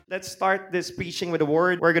Let's start this preaching with a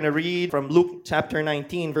word. We're going to read from Luke chapter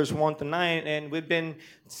 19, verse 1 to 9. And we've been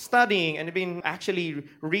studying and been actually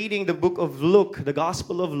reading the book of Luke, the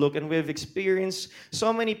Gospel of Luke. And we've experienced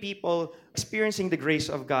so many people experiencing the grace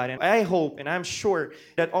of God. And I hope and I'm sure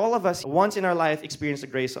that all of us once in our life experience the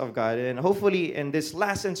grace of God. And hopefully in this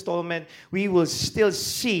last installment, we will still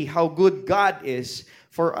see how good God is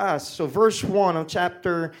for us. So verse 1 of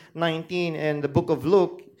chapter 19 in the book of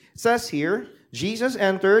Luke says here, Jesus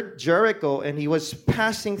entered Jericho and he was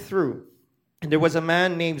passing through. And there was a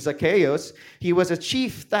man named Zacchaeus. He was a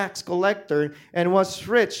chief tax collector and was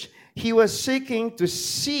rich. He was seeking to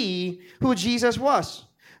see who Jesus was.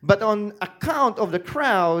 But on account of the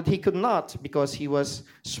crowd, he could not because he was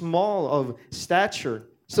small of stature.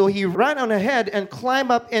 So he ran on ahead and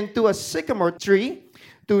climbed up into a sycamore tree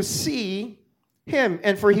to see him,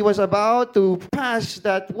 and for he was about to pass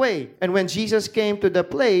that way. And when Jesus came to the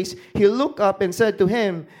place, he looked up and said to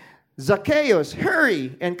him, Zacchaeus,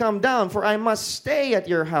 hurry and come down, for I must stay at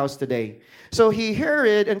your house today. So he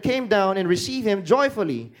hurried and came down and received him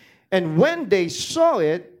joyfully. And when they saw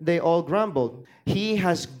it, they all grumbled, he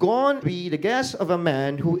has gone to be the guest of a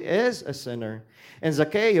man who is a sinner. And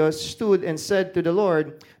Zacchaeus stood and said to the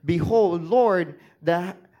Lord, Behold, Lord,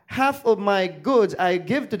 the half of my goods I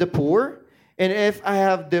give to the poor, and if I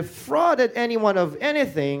have defrauded anyone of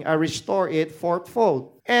anything, I restore it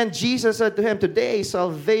fourfold. And Jesus said to him, Today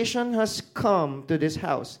salvation has come to this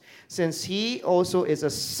house, since he also is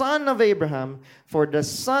a son of Abraham, for the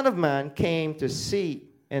Son of Man came to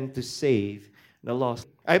seek and to save the lost.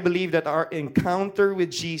 I believe that our encounter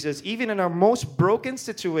with Jesus, even in our most broken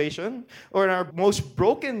situation or in our most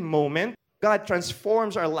broken moment, God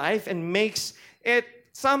transforms our life and makes it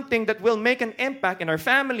something that will make an impact in our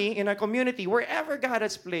family, in our community, wherever God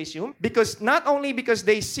has placed you. Because not only because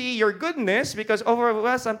they see your goodness, because over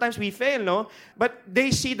us sometimes we fail, no? But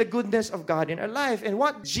they see the goodness of God in our life. And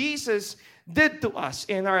what Jesus did to us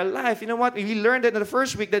in our life. You know what? We learned it in the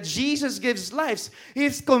first week that Jesus gives lives.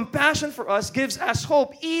 His compassion for us gives us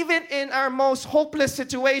hope, even in our most hopeless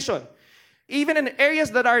situation. Even in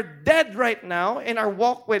areas that are dead right now, in our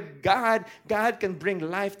walk with God, God can bring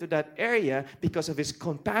life to that area because of His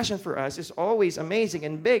compassion for us is always amazing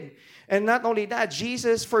and big. And not only that,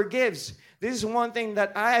 Jesus forgives. This is one thing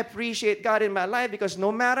that I appreciate God in my life, because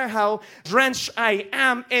no matter how drenched I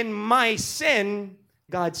am in my sin,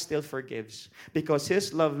 God still forgives, because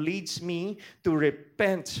His love leads me to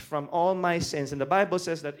repent from all my sins. And the Bible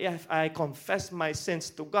says that if I confess my sins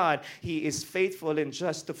to God, He is faithful and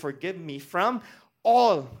just to forgive me from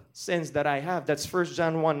all sins that I have. That's 1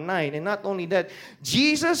 John 1:9. And not only that,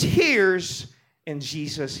 Jesus hears and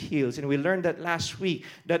Jesus heals. And we learned that last week,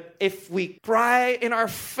 that if we cry in our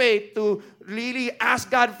faith to really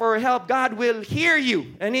ask God for help, God will hear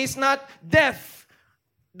you. And He's not deaf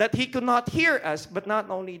that He could not hear us. But not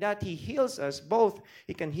only that, He heals us both.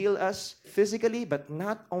 He can heal us physically, but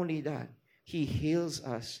not only that, He heals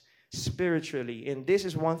us spiritually. And this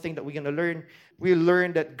is one thing that we're going to learn. We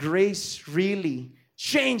learn that grace really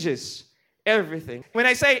changes everything. When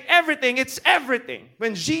I say everything, it's everything.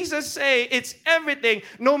 When Jesus say it's everything,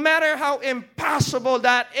 no matter how impossible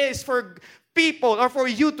that is for people or for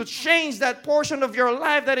you to change that portion of your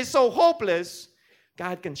life that is so hopeless,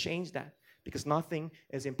 God can change that. Because nothing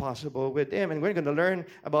is impossible with Him. And we're going to learn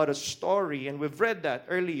about a story, and we've read that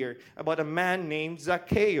earlier, about a man named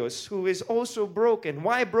Zacchaeus who is also broken.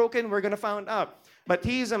 Why broken? We're going to find out. But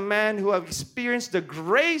he is a man who has experienced the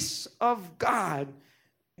grace of God,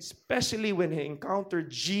 especially when he encountered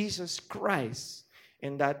Jesus Christ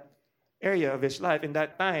in that area of his life, in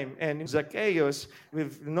that time. And Zacchaeus,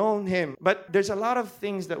 we've known him. But there's a lot of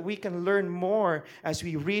things that we can learn more as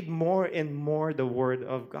we read more and more the Word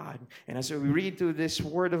of God. And as we read through this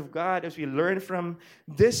Word of God, as we learn from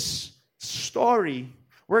this story,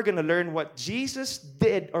 we're going to learn what Jesus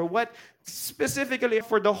did, or what specifically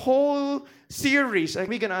for the whole series, we're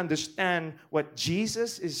going to understand what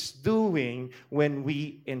Jesus is doing when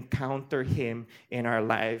we encounter Him in our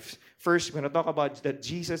lives. First, we're going to talk about that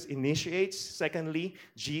Jesus initiates. Secondly,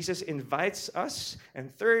 Jesus invites us. And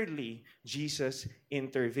thirdly, Jesus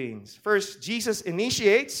intervenes. First, Jesus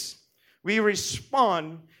initiates. We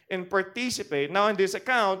respond and participate. Now, in this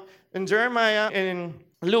account, in Jeremiah and in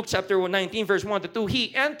Luke chapter 19, verse 1 to 2,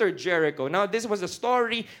 he entered Jericho. Now, this was a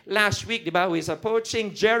story last week, diba? He was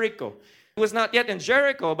approaching Jericho. He was not yet in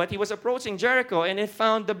Jericho, but he was approaching Jericho, and he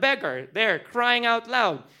found the beggar there crying out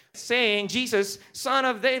loud, saying, Jesus, Son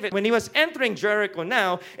of David. When he was entering Jericho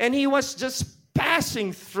now, and he was just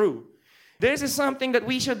passing through. This is something that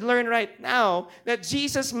we should learn right now, that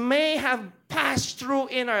Jesus may have passed through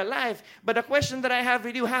in our life. But the question that I have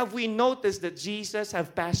with you, have we noticed that Jesus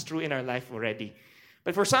have passed through in our life already?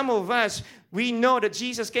 But for some of us, we know that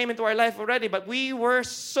Jesus came into our life already, but we were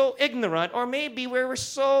so ignorant, or maybe we were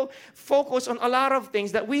so focused on a lot of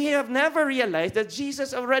things that we have never realized that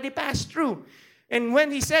Jesus already passed through. And when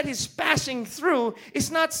he said he's passing through, it's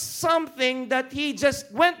not something that he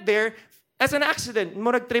just went there as an accident.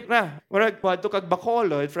 Murag trip na. Murag wadto kag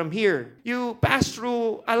Bacolod from here. You pass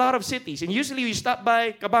through a lot of cities, and usually you stop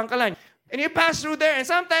by Kabangkalan. And you pass through there, and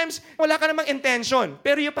sometimes wala ka namang intention.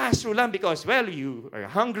 Pero you pass through lang because, well, you are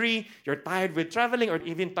hungry, you're tired with traveling, or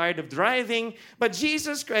even tired of driving. But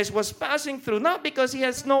Jesus Christ was passing through, not because he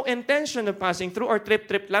has no intention of passing through or trip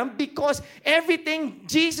lang, because everything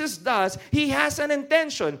Jesus does, he has an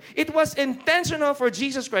intention. It was intentional for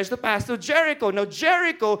Jesus Christ to pass through Jericho. Now,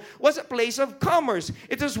 Jericho was a place of commerce.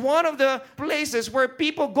 It was one of the places where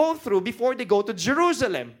people go through before they go to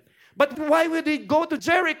Jerusalem. But why would he go to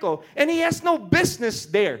Jericho? And he has no business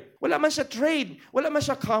there. Wala man siya trade. Wala man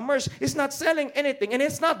siya commerce. He's not selling anything. And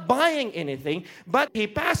he's not buying anything. But he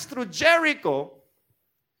passed through Jericho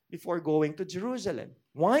before going to Jerusalem.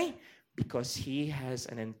 Why? Because he has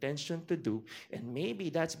an intention to do. And maybe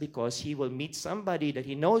that's because he will meet somebody that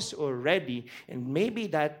he knows already. And maybe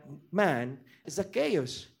that man is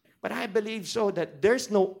Zacchaeus. But I believe so that there's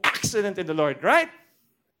no accident in the Lord, right?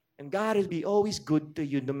 And God will be always good to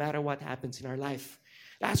you no matter what happens in our life.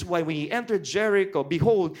 That's why when he entered Jericho,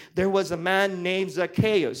 behold, there was a man named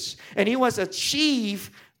Zacchaeus. And he was a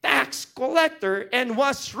chief tax collector and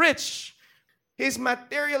was rich. He's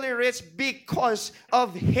materially rich because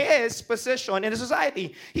of his position in the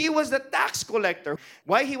society. He was the tax collector.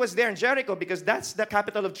 Why he was there in Jericho? Because that's the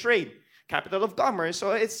capital of trade. Capital of commerce,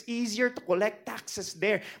 so it's easier to collect taxes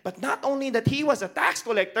there. But not only that he was a tax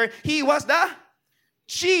collector, he was the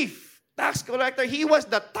chief tax collector. He was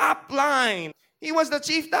the top line. He was the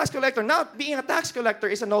chief tax collector. Now, being a tax collector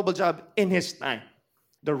is a noble job in his time.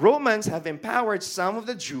 The Romans have empowered some of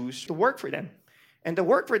the Jews to work for them. And the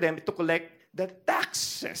work for them to collect the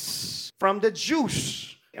taxes from the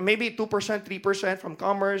Jews. And maybe 2%, 3% from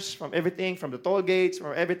commerce, from everything, from the toll gates,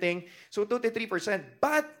 from everything. So 2 to 3%.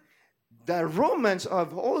 But the Romans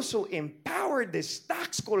have also empowered this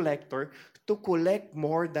tax collector to collect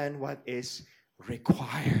more than what is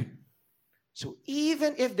required. So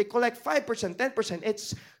even if they collect 5%, 10%,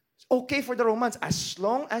 it's okay for the Romans as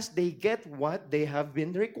long as they get what they have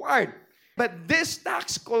been required. But these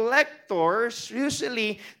tax collectors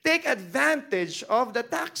usually take advantage of the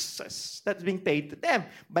taxes that's being paid to them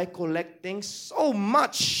by collecting so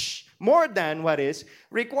much more than what is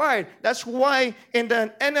required. That's why in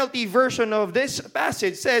the NLT version of this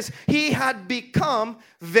passage says, he had become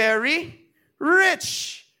very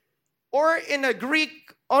rich. Or in a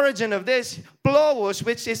Greek origin of this, plouos,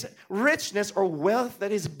 which is richness or wealth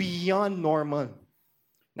that is beyond normal.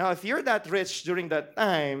 Now, if you're that rich during that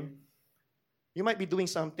time, you might be doing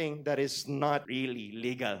something that is not really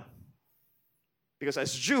legal. Because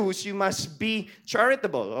as Jews, you must be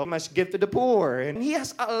charitable, or must give to the poor. And he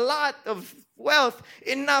has a lot of wealth,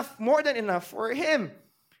 enough, more than enough for him.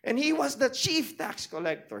 And he was the chief tax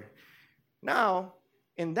collector. Now,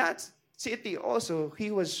 in that city also,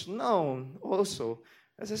 he was known also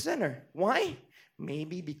as a sinner. Why?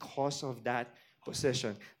 Maybe because of that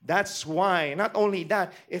position. That's why, not only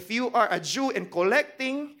that, if you are a Jew and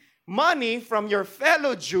collecting money from your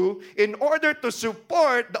fellow Jew in order to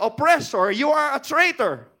support the oppressor, you are a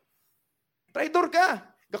traitor. Traitor ka.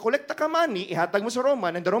 Kakolekta ka money, ihatag mo sa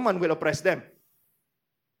Roman, and the Roman will oppress them,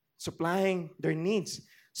 supplying their needs.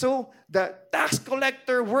 So the tax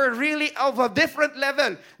collector were really of a different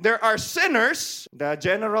level. There are sinners, the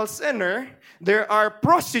general sinner. There are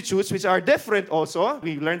prostitutes, which are different also.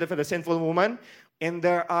 We learned that from the sinful woman. And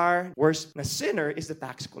there are, worse, the sinner is the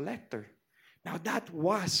tax collector. Now that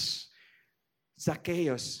was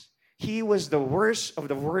Zacchaeus. He was the worst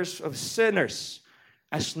of sinners,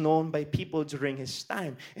 as known by people during his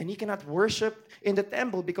time. And he cannot worship in the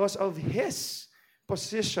temple because of his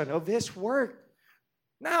position, of his work.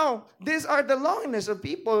 Now, these are the longiness of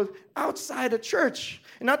people outside the church.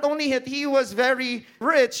 And not only that he was very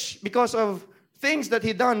rich because of things that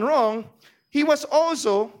he done wrong, he was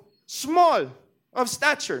also small of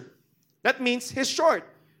stature. That means he's short.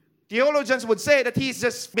 Theologians would say that he's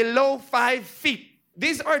just below 5 feet.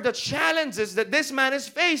 These are the challenges that this man is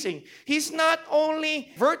facing. He's not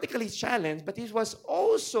only vertically challenged, but he was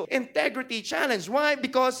also integrity challenged. Why?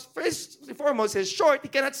 Because first and foremost, he's short. He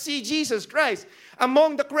cannot see Jesus Christ.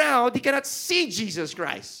 Among the crowd, he cannot see Jesus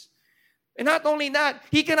Christ. And not only that,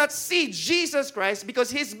 he cannot see Jesus Christ because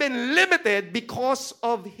he's been limited because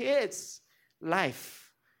of his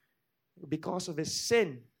life, because of his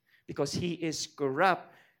sin, because he is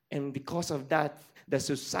corrupt. And because of that, the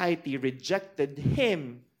society rejected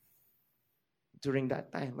him during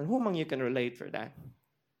that time. And who among you can relate for that?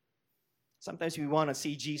 Sometimes we want to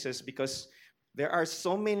see Jesus because there are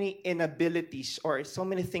so many inabilities or so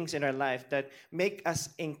many things in our life that make us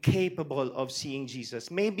incapable of seeing Jesus.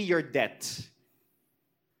 Maybe your debt,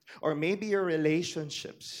 or maybe your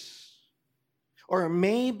relationships, or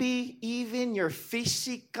maybe even your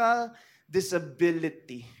physical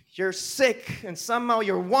disability. You're sick and somehow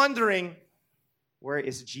you're wondering, where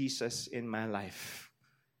is Jesus in my life?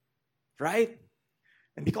 Right?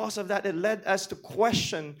 And because of that, it led us to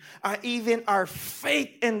question even our faith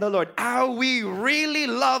in the Lord. Are we really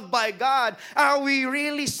loved by God? Are we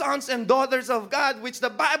really sons and daughters of God, which the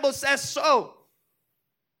Bible says so?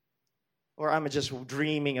 Or am I just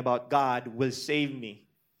dreaming about God will save me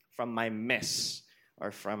from my mess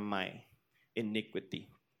or from my iniquity?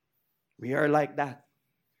 We are like that.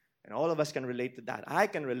 And all of us can relate to that. I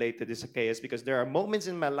can relate to this, Zacchaeus, because there are moments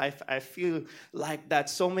in my life I feel like that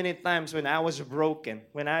so many times when I was broken,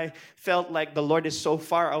 when I felt like the Lord is so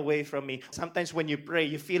far away from me. Sometimes when you pray,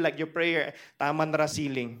 you feel like your prayer, tama na ra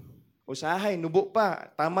ceiling. Usahay, nubo pa.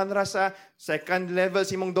 Tama na ra sa second level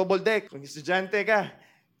si mong double deck. Kung estudyante ka,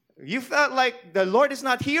 you felt like the Lord is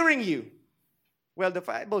not hearing you. Well, the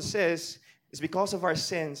Bible says it's because of our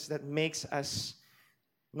sins that makes us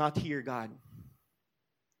not hear God.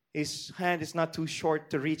 His hand is not too short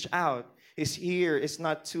to reach out. His ear is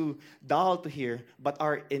not too dull to hear. But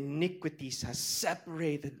our iniquities has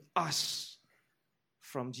separated us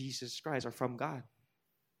from Jesus Christ or from God.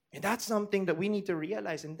 And that's something that we need to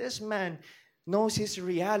realize. And this man knows his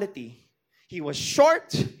reality. He was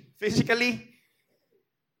short physically,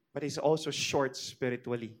 but he's also short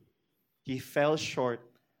spiritually. He fell short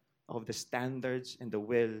of the standards and the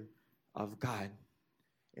will of God.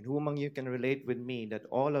 And who among you can relate with me that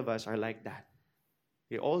all of us are like that?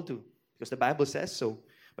 We all do, because the Bible says so.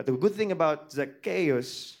 But the good thing about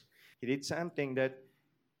Zacchaeus, he did something that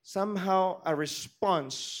somehow a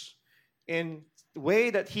response in the way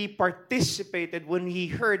that he participated when he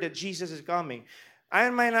heard that Jesus is coming. I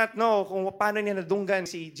might not know kung paano niya nadunggan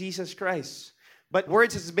si Jesus Christ. But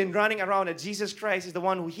words has been running around that Jesus Christ is the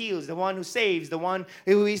one who heals, the one who saves, the one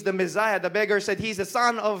who is the Messiah. The beggar said he's the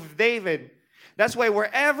son of David. That's why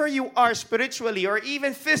wherever you are spiritually or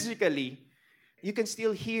even physically, you can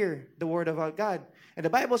still hear the word of God. And the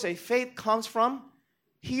Bible says faith comes from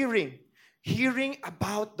hearing. Hearing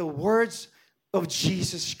about the words of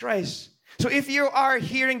Jesus Christ. So if you are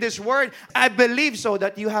hearing this word, I believe so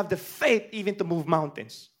that you have the faith even to move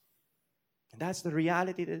mountains. And that's the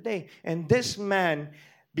reality today. And this man,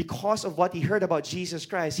 because of what he heard about Jesus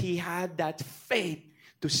Christ, he had that faith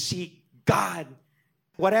to seek God,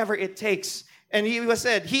 whatever it takes. And he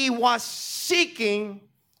was seeking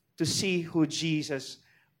to see who Jesus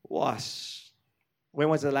was. When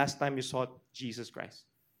was the last time you saw Jesus Christ?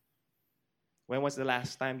 When was the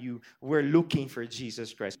last time you were looking for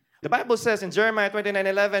Jesus Christ? The Bible says in Jeremiah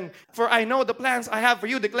 29:11, "For I know the plans I have for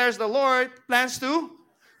you, declares the Lord, plans to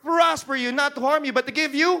prosper you, not to harm you, but to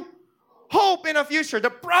give you hope in the future." The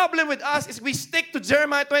problem with us is we stick to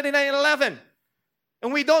Jeremiah 29:11.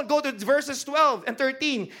 And we don't go to verses 12 and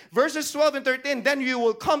 13. Verses 12 and 13, then you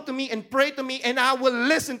will come to me and pray to me, and I will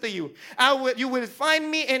listen to you. You will find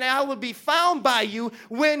me, and I will be found by you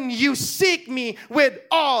when you seek me with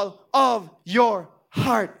all of your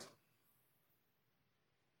heart.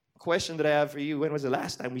 Question that I have for you, when was the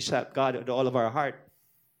last time we sought God with all of our heart?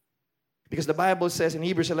 Because the Bible says in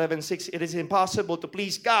Hebrews 11:6, it is impossible to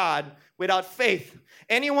please God without faith.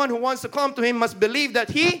 Anyone who wants to come to Him must believe that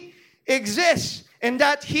He exists and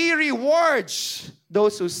that He rewards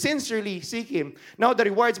those who sincerely seek Him. Now, the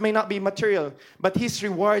rewards may not be material, but His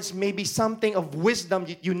rewards may be something of wisdom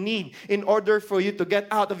that you need in order for you to get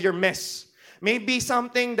out of your mess. Maybe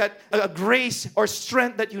something that, a grace or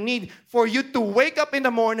strength that you need for you to wake up in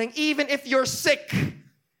the morning, even if you're sick.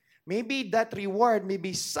 Maybe that reward may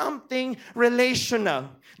be something relational,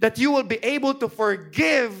 that you will be able to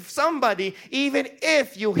forgive somebody even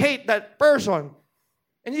if you hate that person.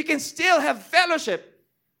 And you can still have fellowship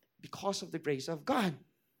because of the grace of God.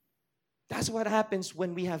 That's what happens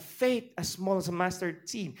when we have faith as small as a mustard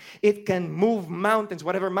seed. It can move mountains.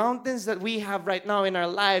 Whatever mountains that we have right now in our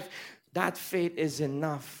life, that faith is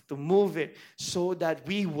enough to move it so that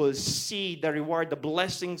we will see the reward, the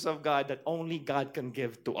blessings of God that only God can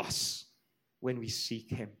give to us when we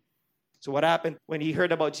seek Him. So what happened when he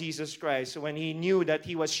heard about Jesus Christ? When he knew that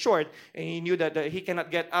he was short and he knew that he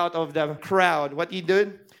cannot get out of the crowd, what he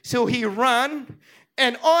did? So he ran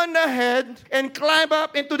and on ahead and climbed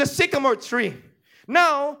up into the sycamore tree.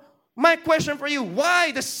 Now, my question for you,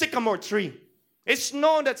 why the sycamore tree? It's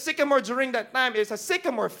known that sycamore during that time is a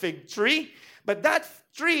sycamore fig tree, but that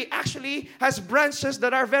tree actually has branches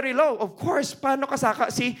that are very low. Of course, paano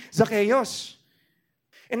kasaka si Zacchaeus?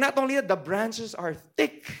 And not only that, the branches are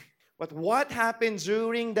thick. But what happened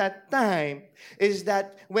during that time is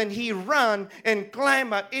that when he ran and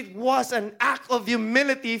climbed up, it was an act of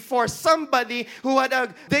humility for somebody who had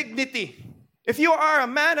a dignity. If you are a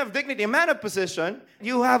man of dignity, a man of position,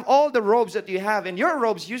 you have all the robes that you have, and your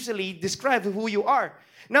robes usually describe who you are.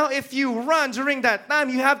 Now, if you run during that time,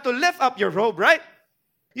 you have to lift up your robe, right?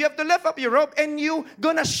 You have to lift up your robe, and you're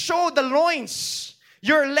gonna show the loins,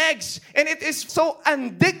 your legs, and it is so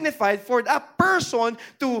undignified for that person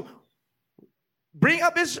to bring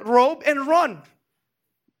up his robe and run.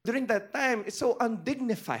 During that time, it's so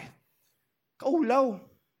undignified. Kaulaw.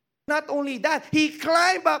 Not only that, he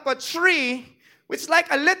climbed up a tree, which is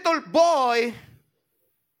like a little boy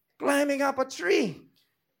climbing up a tree.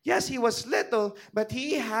 Yes, he was little, but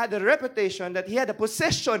he had a reputation that he had a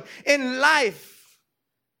position in life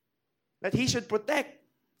that he should protect.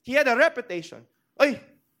 He had a reputation. Ay,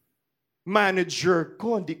 manager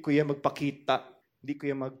ko, hindi ko yan magpakita. Hindi ko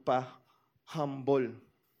yan magpa-humble.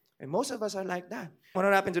 And most of us are like that. What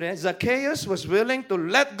happened to them? Zacchaeus was willing to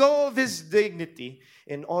let go of his dignity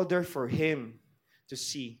in order for him to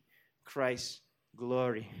see Christ's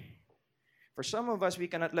glory. For some of us, we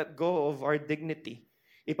cannot let go of our dignity.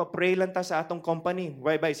 Ipapray lang ta sa atong company.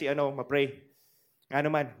 Bye-bye, si mapray. Ano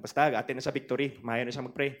man, basta atin na sa victory. Maya na siya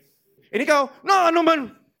magpray. And ikaw, no, ano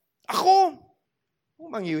man, ako.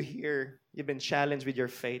 Among you here, you've been challenged with your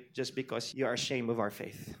faith just because you are ashamed of our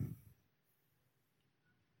faith.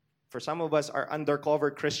 For some of us are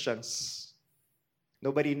undercover Christians.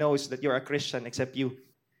 Nobody knows that you're a Christian except you.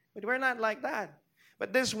 But we're not like that.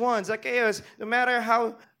 But this one, Zacchaeus, no matter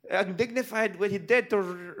how undignified what he did to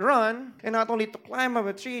run and not only to climb up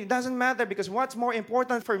a tree, it doesn't matter because what's more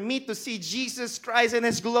important for me to see Jesus Christ in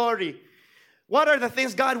His glory? What are the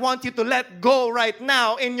things God wants you to let go right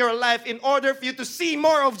now in your life in order for you to see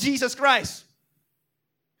more of Jesus Christ?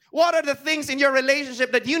 What are the things in your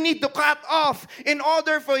relationship that you need to cut off in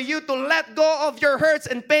order for you to let go of your hurts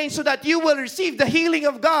and pains so that you will receive the healing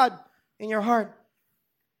of God in your heart?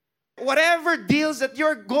 Whatever deals that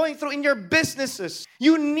you're going through in your businesses,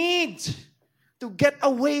 you need to get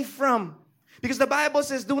away from. Because the Bible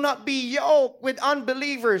says, do not be yoked with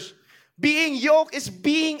unbelievers. Being yoked is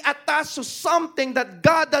being attached to something that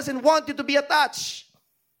God doesn't want you to be attached.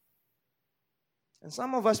 And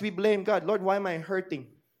some of us, we blame God. Lord, why am I hurting?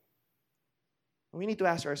 We need to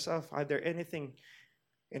ask ourselves, are there anything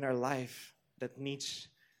in our life that needs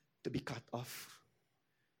to be cut off?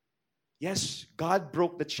 Yes, God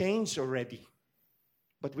broke the chains already,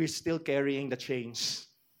 but we're still carrying the chains.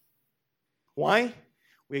 Why?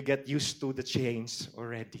 We get used to the chains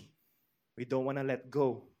already. We don't want to let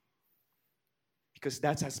go because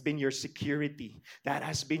that has been your security. That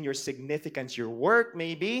has been your significance. Your work,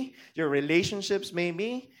 maybe. Your relationships,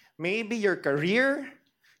 maybe. Maybe your career.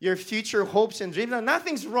 Your future hopes and dreams. Now,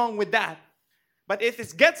 nothing's wrong with that. But if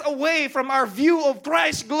it gets away from our view of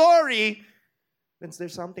Christ's glory, then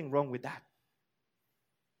there's something wrong with that.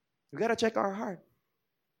 We got to check our heart.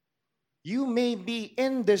 You may be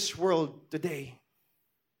in this world today,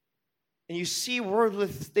 and you see worldly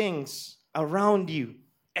things around you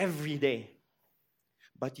every day,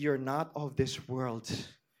 but you're not of this world.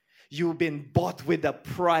 You've been bought with a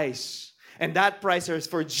price. And that price is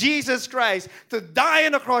for Jesus Christ to die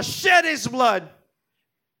on the cross, shed His blood,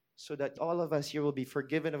 so that all of us here will be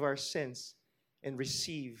forgiven of our sins and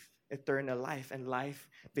receive eternal life and life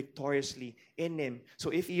victoriously in Him. So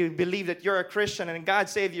if you believe that you're a Christian and God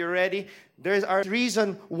saved you already, there's a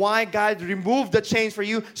reason why God removed the chains for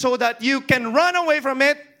you so that you can run away from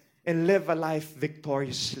it and live a life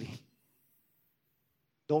victoriously.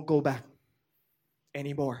 Don't go back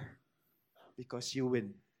anymore because you will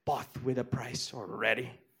bought with a price already.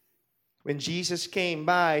 When Jesus came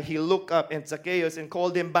by, He looked up at Zacchaeus and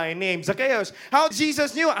called him by name. Zacchaeus, how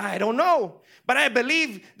Jesus knew? I don't know. But I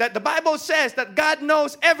believe that the Bible says that God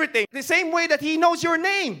knows everything. The same way that He knows your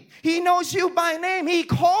name. He knows you by name. He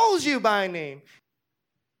calls you by name.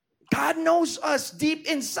 God knows us deep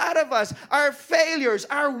inside of us, our failures,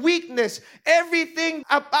 our weakness, everything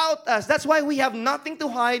about us. That's why we have nothing to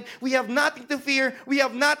hide. We have nothing to fear. We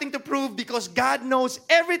have nothing to prove because God knows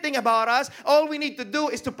everything about us. All we need to do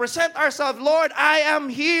is to present ourselves, Lord, I am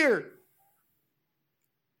here.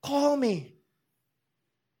 Call me.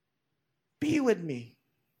 Be with me.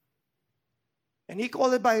 And he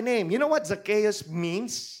called it by name. You know what Zacchaeus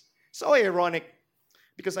means? So ironic.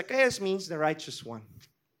 Because Zacchaeus means the righteous one.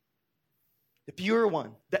 The pure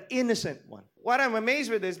one. The innocent one. What I'm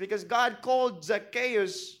amazed with is because God called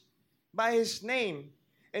Zacchaeus by his name.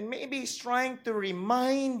 And maybe he's trying to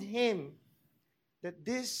remind him that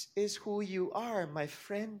this is who you are, my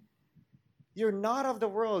friend. You're not of the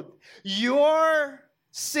world. Your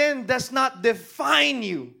sin does not define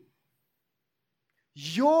you.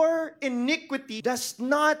 Your iniquity does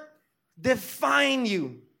not define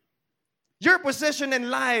you. Your position in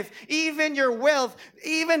life, even your wealth,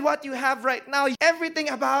 even what you have right now, everything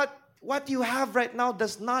about what you have right now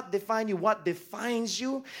does not define you. What defines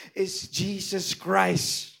you is Jesus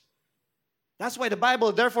Christ. That's why the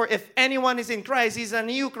Bible, therefore, if anyone is in Christ, he's a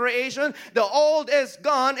new creation. The old is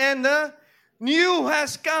gone and the new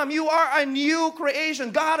has come. You are a new creation.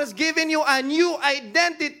 God has given you a new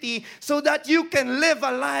identity so that you can live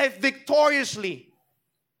a life victoriously.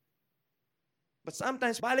 But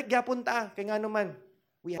sometimes, balik gyapon ta, kaya nga naman,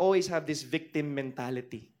 we always have this victim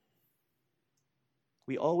mentality.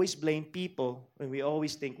 We always blame people and we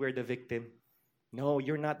always think we're the victim. No,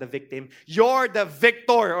 you're not the victim. You're the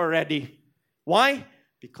victor already. Why?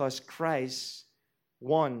 Because Christ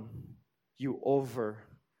won you over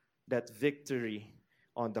that victory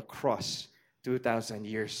on the cross 2,000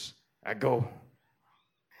 years ago.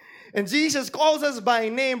 And Jesus calls us by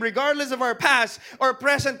name regardless of our past or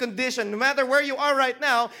present condition. No matter where you are right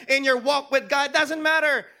now in your walk with God, doesn't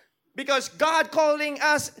matter. Because God calling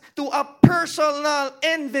us to a personal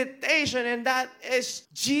invitation, and that is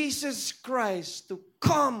Jesus Christ to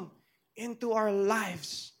come into our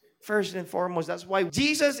lives first and foremost. That's why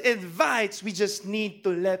Jesus invites, we just need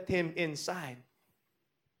to let Him inside.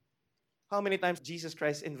 How many times Jesus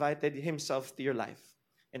Christ invited Himself to your life?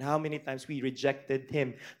 And how many times we rejected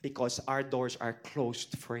Him because our doors are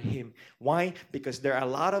closed for Him. Why? Because there are a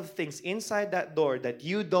lot of things inside that door that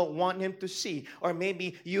you don't want Him to see. Or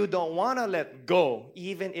maybe you don't want to let go.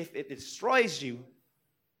 Even if it destroys you.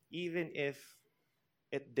 Even if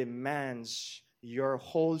it demands your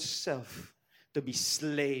whole self to be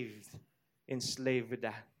enslaved with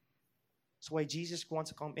that. That's why Jesus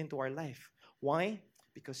wants to come into our life. Why?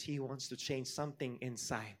 Because He wants to change something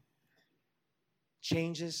inside.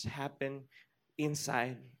 Changes happen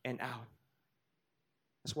inside and out.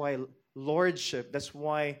 That's why lordship, that's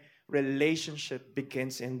why relationship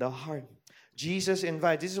begins in the heart. Jesus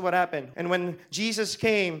invites. This is what happened. And when Jesus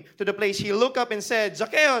came to the place, He looked up and said,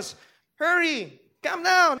 Zacchaeus, hurry, come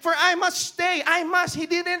down, for I must stay. I must. He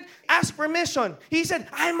didn't ask permission. He said,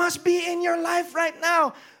 I must be in your life right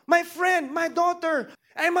now. My friend, my daughter,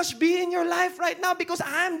 I must be in your life right now because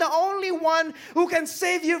I'm the only one who can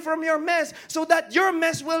save you from your mess so that your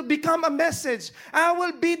mess will become a message. I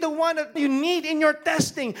will be the one that you need in your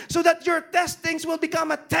testing so that your testings will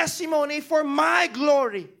become a testimony for my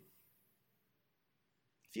glory.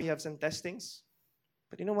 If you have some testings,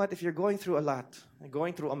 but you know what? If you're going through a lot,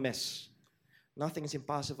 going through a mess, nothing is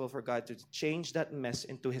impossible for God to change that mess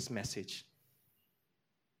into His message.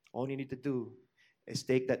 All you need to do is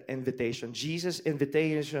take that invitation. Jesus'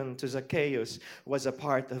 invitation to Zacchaeus was a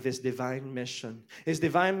part of His divine mission. His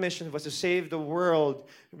divine mission was to save the world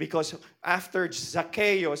because after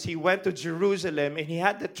Zacchaeus, he went to Jerusalem and he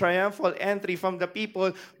had the triumphal entry from the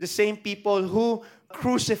people, the same people who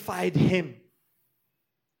crucified Him.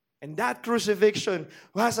 And that crucifixion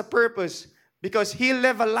has a purpose. Because He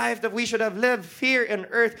lived a life that we should have lived here on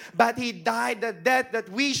earth. But He died the death that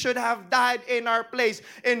we should have died in our place.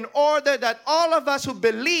 In order that all of us who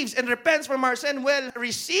believes and repents from our sin will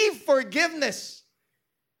receive forgiveness.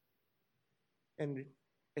 And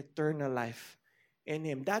eternal life in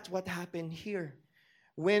Him. That's what happened here.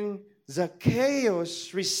 When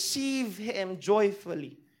Zacchaeus received Him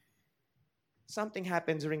joyfully, something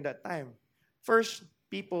happened during that time. First,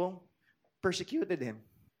 people persecuted Him.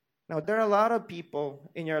 Now, there are a lot of people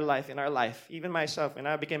in your life, in our life, even myself, when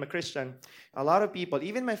I became a Christian, a lot of people,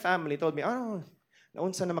 even my family, told me,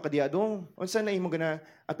 naunsa na makadiadong, unsa na imo gana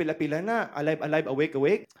apil-apila na, alive,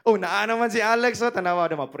 awake. Oh, naa naman si Alex, tanawa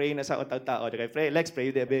na ma-pray na sa utag-tao. Pray, Lex, pray,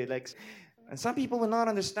 Lex. And some people will not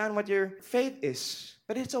understand what your faith is,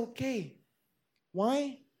 but it's okay.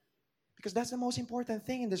 Why? Because that's the most important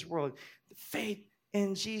thing in this world, faith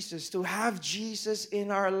in Jesus, to have Jesus in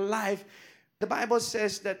our life. The Bible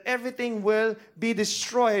says that everything will be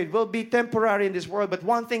destroyed, will be temporary in this world, but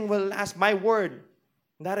one thing will last, my word.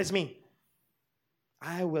 That is me.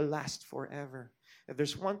 I will last forever. If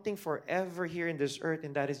there's one thing forever here in this earth,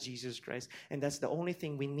 and that is Jesus Christ. And that's the only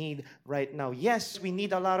thing we need right now. Yes, we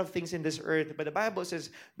need a lot of things in this earth, but the Bible says,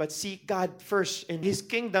 but seek God first in His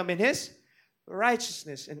kingdom, in His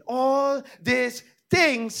righteousness. And all these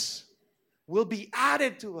things will be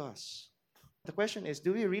added to us. The question is,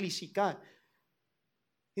 do we really seek God?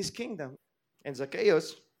 His kingdom. And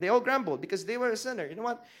Zacchaeus, they all grumbled because they were a sinner. You know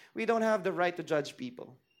what? We don't have the right to judge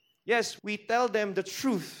people. Yes, we tell them the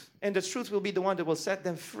truth, and the truth will be the one that will set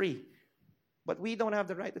them free. But we don't have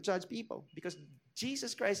the right to judge people because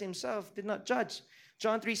Jesus Christ Himself did not judge.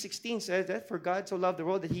 John 3:16 says that for God so loved the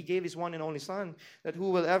world that He gave His one and only Son, that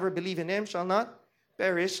who will ever believe in Him shall not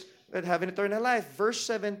perish, but have an eternal life. Verse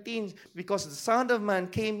 17, because the Son of Man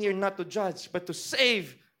came here not to judge, but to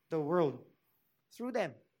save the world through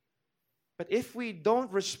them. But if we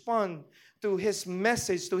don't respond to His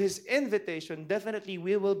message, to His invitation, definitely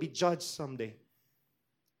we will be judged someday.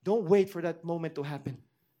 Don't wait for that moment to happen.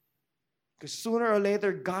 Because sooner or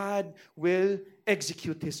later, God will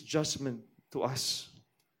execute His judgment to us.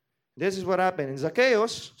 This is what happened. And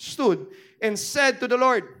Zacchaeus stood and said to the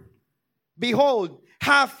Lord, behold,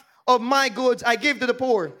 half of my goods I give to the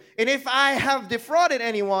poor. And if I have defrauded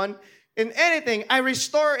anyone in anything, I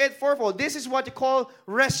restore it fourfold. This is what you call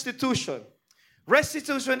restitution.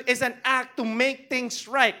 Restitution is an act to make things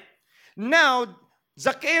right. Now,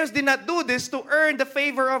 Zacchaeus did not do this to earn the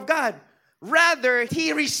favor of God. Rather,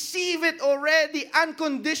 he received it already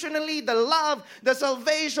unconditionally, the love, the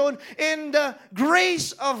salvation, and the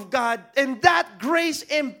grace of God. And that grace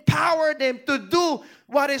empowered him to do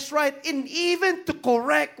what is right and even to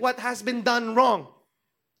correct what has been done wrong.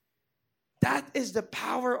 That is the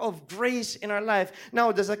power of grace in our life.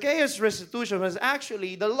 Now, the Zacchaeus restitution was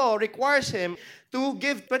actually, the law requires him to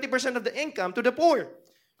give 20% of the income to the poor.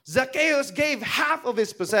 Zacchaeus gave half of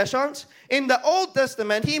his possessions. In the Old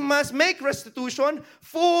Testament, he must make restitution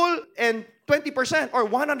full and 20% or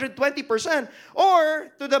 120%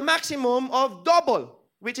 or to the maximum of double,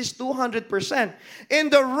 which is 200%. In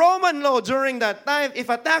the Roman law during that time, if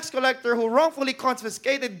a tax collector who wrongfully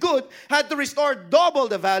confiscated good had to restore double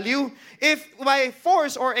the value, if by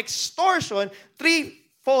force or extortion,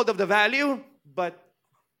 threefold of the value. But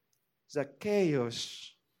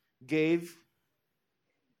Zacchaeus gave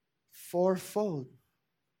fourfold.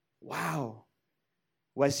 Wow.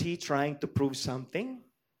 Was he trying to prove something?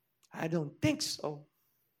 I don't think so.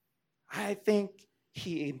 I think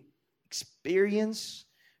he experienced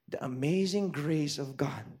the amazing grace of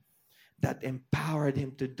God that empowered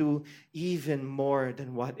him to do even more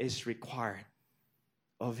than what is required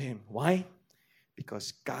of him. Why?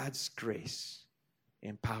 Because God's grace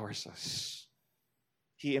empowers us.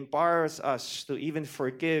 He empowers us to even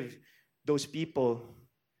forgive those people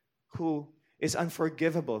who is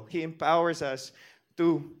unforgivable. He empowers us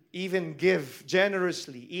to even give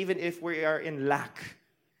generously, even if we are in lack.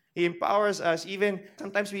 He empowers us, even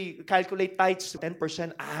sometimes we calculate tithes to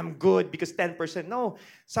 10%. I'm good because 10%. No,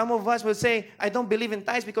 some of us will say, I don't believe in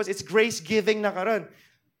tithes because it's grace giving na karon.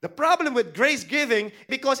 The problem with grace giving,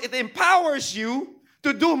 because it empowers you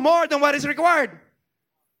to do more than what is required.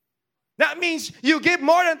 That means you give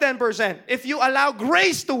more than 10% if you allow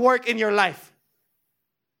grace to work in your life.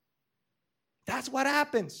 That's what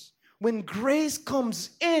happens. When grace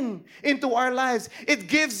comes into our lives, it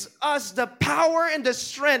gives us the power and the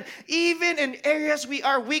strength, even in areas we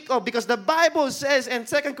are weak of. Because the Bible says in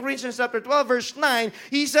 2 Corinthians chapter 12, verse 9,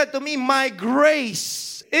 He said to me, my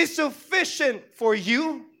grace is sufficient for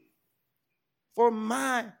you, for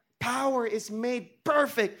my power is made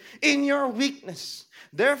perfect in your weakness.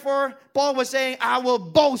 Therefore, Paul was saying, I will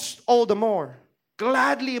boast all the more,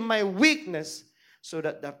 gladly in my weakness, so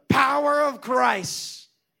that the power of Christ,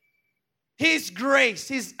 His grace,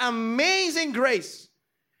 His amazing grace,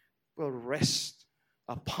 will rest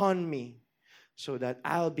upon me, so that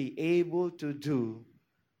I'll be able to do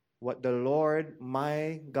what the Lord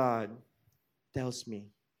my God tells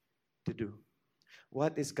me to do.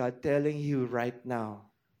 What is God telling you right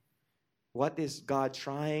now? What is God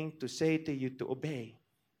trying to say to you to obey?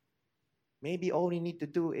 Maybe all you need to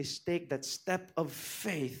do is take that step of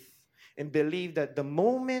faith and believe that the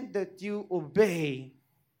moment that you obey,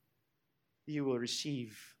 you will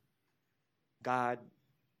receive God,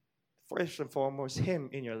 first and foremost, Him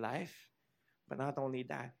in your life. But not only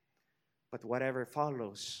that, but whatever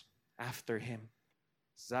follows after Him.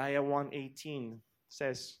 Isaiah 1:18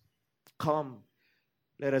 says, come,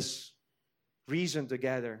 let us reason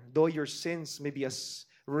together. Though your sins may be as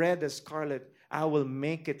red as scarlet, I will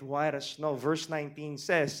make it white as snow. Verse 19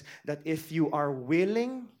 says that if you are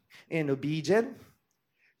willing and obedient,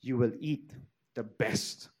 you will eat the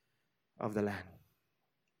best of the land.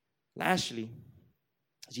 Lastly,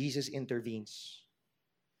 Jesus intervenes.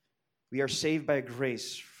 We are saved by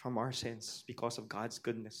grace from our sins because of God's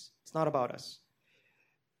goodness. It's not about us.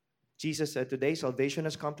 Jesus said, today salvation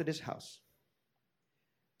has come to this house.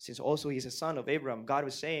 Since also he is a son of Abraham, God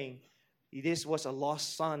was saying, this was a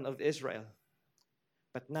lost son of Israel.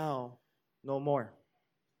 But now, no more.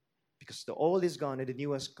 Because the old is gone and the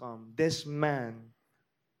new has come. This man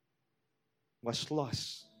was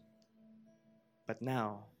lost. But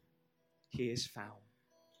now, he is found.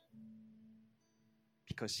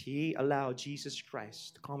 Because he allowed Jesus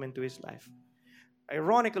Christ to come into his life.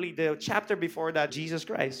 Ironically, the chapter before that, Jesus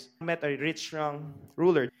Christ met a rich young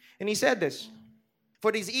ruler. And he said this, for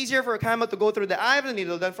it is easier for a camel to go through the eye of the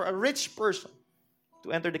needle than for a rich person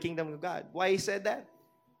to enter the kingdom of God. Why he said that?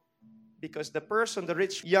 Because the person, the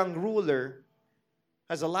rich young ruler,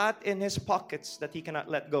 has a lot in his pockets that he cannot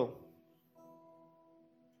let go.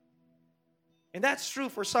 And that's true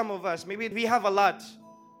for some of us. Maybe we have a lot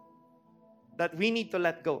that we need to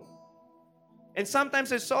let go. And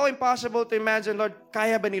sometimes it's so impossible to imagine, Lord,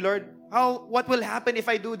 kaya ba ni Lord? What will happen if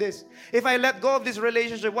I do this? If I let go of this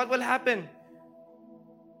relationship, what will happen?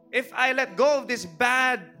 If I let go of this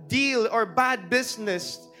bad deal or bad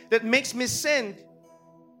business that makes me sin,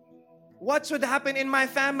 what should happen in my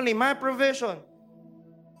family, my provision?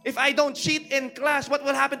 If I don't cheat in class, what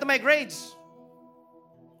will happen to my grades?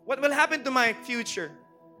 What will happen to my future?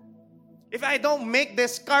 If I don't make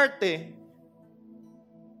descarte,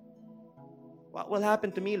 what will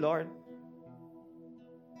happen to me, Lord?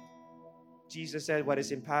 Jesus said, what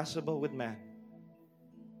is impossible with man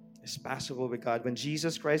is possible with God. When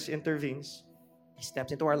Jesus Christ intervenes, he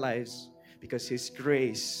steps into our lives because his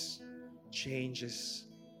grace changes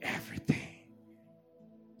everything.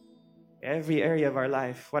 Every area of our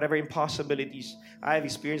life, whatever impossibilities, I have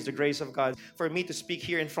experienced the grace of God. For me to speak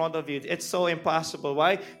here in front of you, it's so impossible.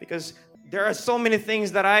 Why? Because there are so many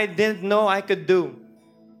things that I didn't know I could do.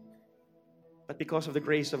 But because of the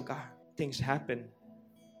grace of God, things happen,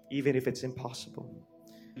 even if it's impossible.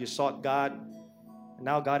 You sought God, and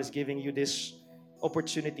now God is giving you this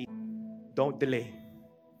opportunity. Don't delay.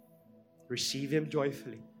 Receive him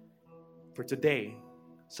joyfully. For today,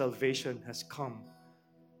 salvation has come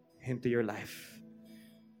into your life.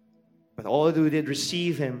 But all who did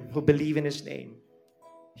receive him, who believe in his name,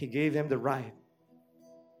 he gave them the right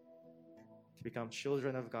to become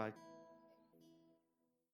children of God.